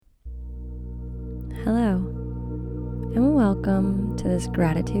Hello, and welcome to this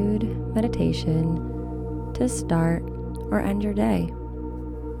gratitude meditation to start or end your day.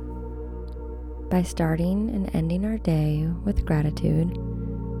 By starting and ending our day with gratitude,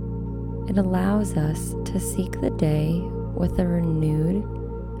 it allows us to seek the day with a renewed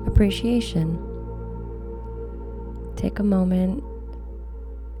appreciation. Take a moment,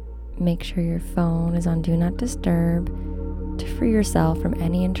 make sure your phone is on Do Not Disturb to free yourself from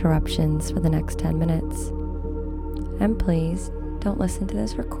any interruptions for the next 10 minutes. And please don't listen to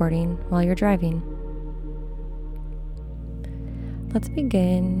this recording while you're driving. Let's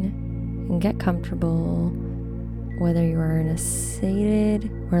begin and get comfortable, whether you are in a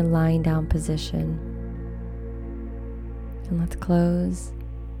seated or lying down position. And let's close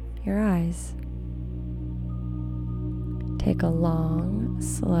your eyes. Take a long,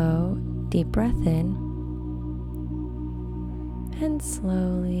 slow, deep breath in and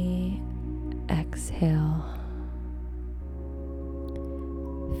slowly exhale.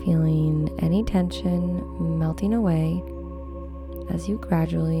 Feeling any tension melting away as you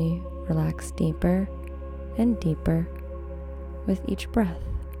gradually relax deeper and deeper with each breath.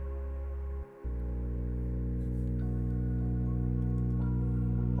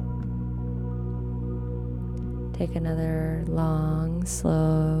 Take another long,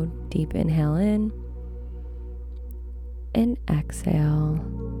 slow, deep inhale in and exhale,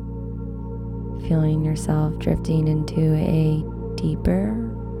 feeling yourself drifting into a deeper,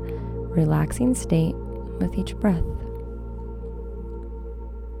 relaxing state with each breath.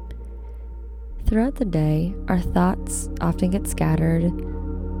 Throughout the day, our thoughts often get scattered,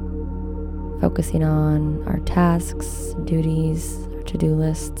 focusing on our tasks, duties, our to-do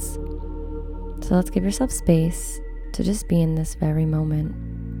lists. So let's give yourself space to just be in this very moment.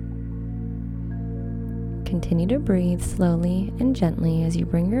 Continue to breathe slowly and gently as you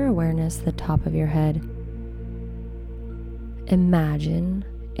bring your awareness to the top of your head. Imagine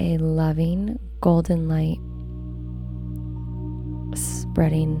a loving golden light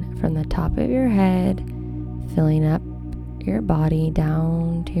spreading from the top of your head, filling up your body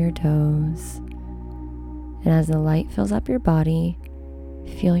down to your toes. And as the light fills up your body,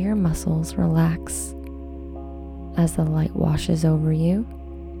 feel your muscles relax as the light washes over you,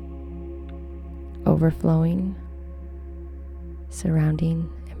 overflowing, surrounding,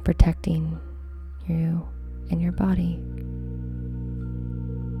 and protecting you and your body.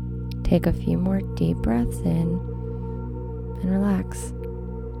 Take a few more deep breaths in and relax.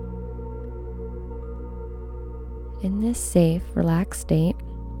 In this safe, relaxed state,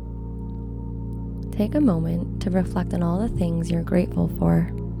 take a moment to reflect on all the things you're grateful for.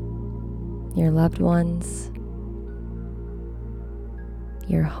 Your loved ones,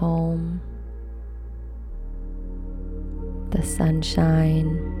 your home, the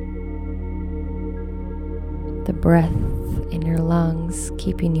sunshine, the breath in your lungs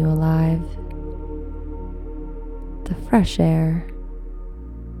keeping you alive, the fresh air,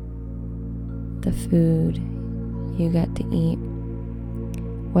 the food you get to eat,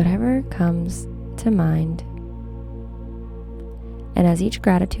 whatever comes to mind. And as each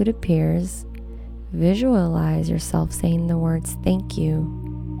gratitude appears, visualize yourself saying the words thank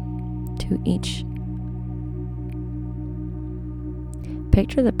you to each.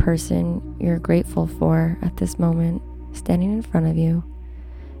 Picture the person you're grateful for at this moment standing in front of you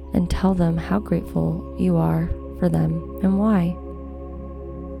and tell them how grateful you are for them and why.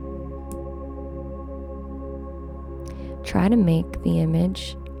 Try to make the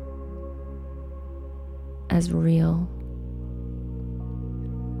image as real,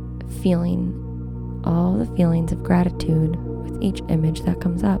 feeling all the feelings of gratitude with each image that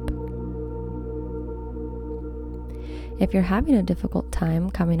comes up. If you're having a difficult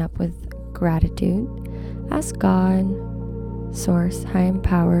time coming up with gratitude, ask God, Source, High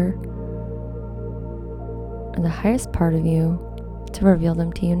Power, or the highest part of you to reveal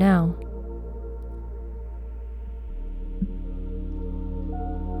them to you now.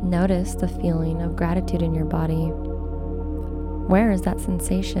 Notice the feeling of gratitude in your body. Where is that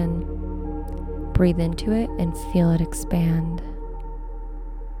sensation? Breathe into it and feel it expand.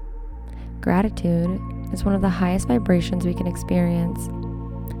 Gratitude is one of the highest vibrations we can experience.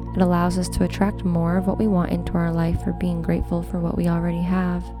 It allows us to attract more of what we want into our life for being grateful for what we already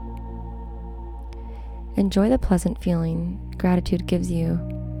have. Enjoy the pleasant feeling gratitude gives you,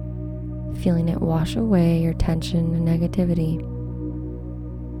 feeling it wash away your tension and negativity.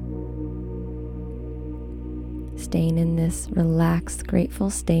 Staying in this relaxed, grateful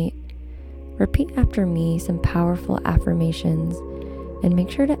state, repeat after me some powerful affirmations and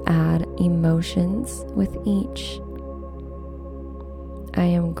make sure to add emotions with each. I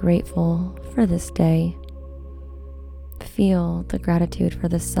am grateful for this day. Feel the gratitude for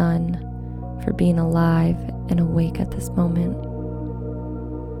the sun, for being alive and awake at this moment.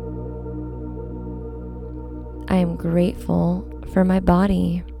 I am grateful for my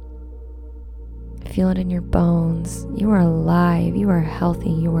body. Feel it in your bones. You are alive. You are healthy.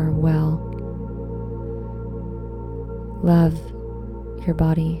 You are well. Love your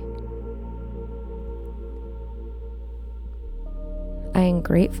body. I am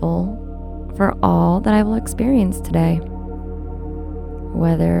grateful for all that I will experience today.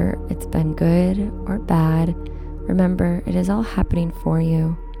 Whether it's been good or bad, remember it is all happening for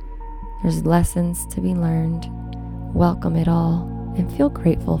you. There's lessons to be learned. Welcome it all and feel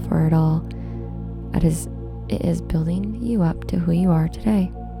grateful for it all. It is building you up to who you are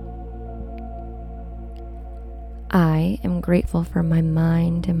today. I am grateful for my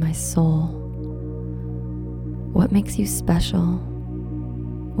mind and my soul. What makes you special?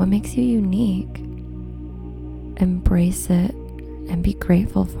 What makes you unique? Embrace it and be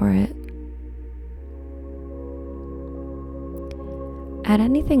grateful for it. Add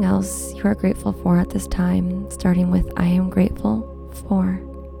anything else you are grateful for at this time, starting with I am grateful for.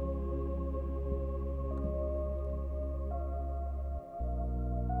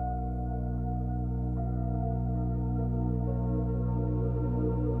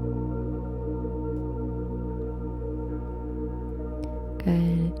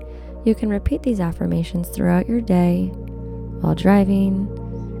 Good. You can repeat these affirmations throughout your day, while driving,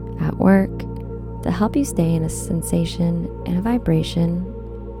 at work, to help you stay in a sensation and a vibration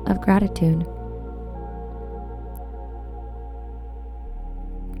of gratitude.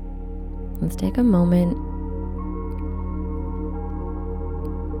 Let's take a moment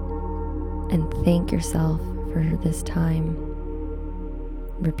and thank yourself for this time.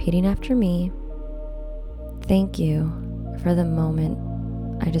 Repeating after me, thank you for the moment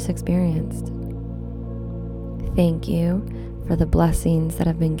I just experienced. Thank you for the blessings that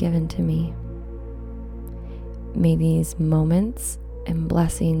have been given to me. May these moments and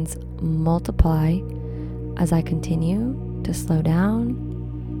blessings multiply as I continue to slow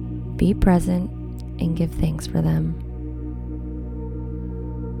down, be present, and give thanks for them.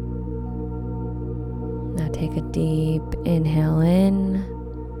 Now take a deep inhale in.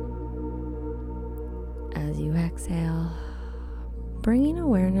 As you exhale, bringing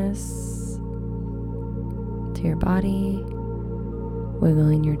awareness to your body,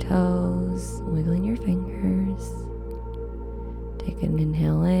 wiggling your toes, wiggling your fingers. Take an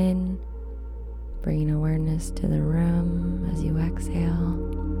inhale in, bringing awareness to the room as you exhale.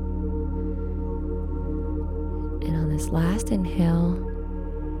 And on this last inhale,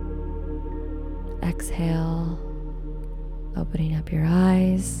 exhale, opening up your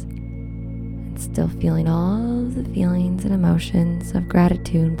eyes and still feeling all of the feelings and emotions of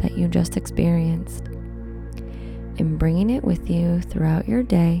gratitude that you just experienced, and bringing it with you throughout your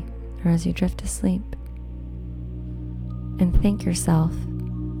day or as you drift to sleep. And thank yourself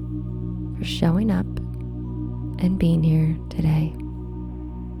for showing up and being here today.